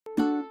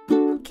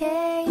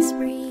case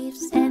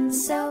briefs, and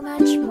so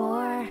much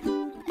more.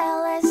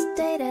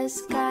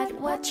 LSData's got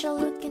what you're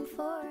looking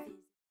for.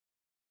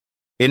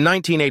 In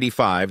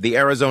 1985, the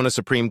Arizona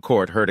Supreme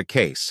Court heard a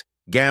case,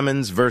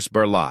 Gammons vs.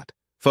 Berlat,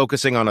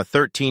 focusing on a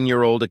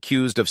 13-year-old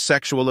accused of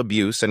sexual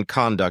abuse and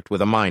conduct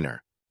with a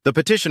minor. The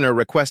petitioner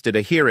requested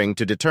a hearing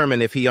to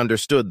determine if he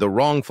understood the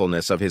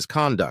wrongfulness of his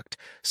conduct,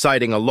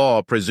 citing a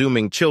law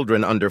presuming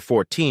children under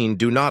 14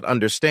 do not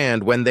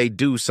understand when they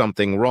do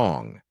something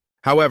wrong.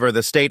 However,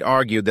 the state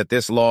argued that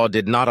this law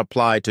did not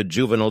apply to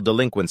juvenile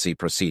delinquency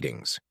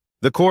proceedings.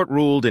 The court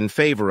ruled in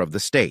favor of the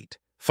state,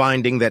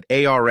 finding that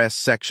ARS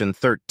Section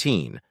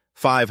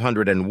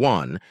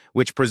 13-501,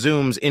 which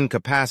presumes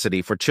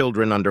incapacity for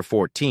children under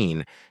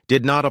 14,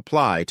 did not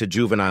apply to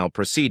juvenile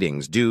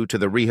proceedings due to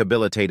the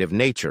rehabilitative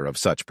nature of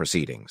such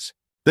proceedings.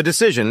 The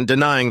decision,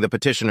 denying the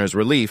petitioner's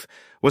relief,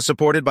 was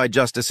supported by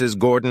Justices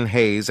Gordon,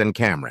 Hayes, and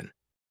Cameron.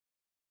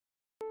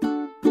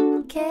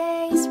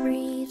 Case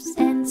briefs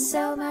and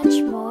so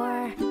much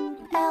more.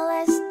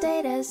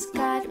 LSData's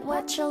got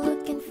what you're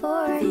looking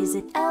for.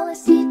 Visit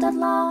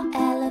lsd.law,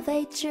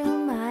 elevate your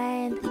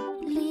mind,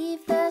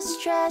 leave the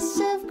stress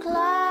of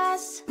class.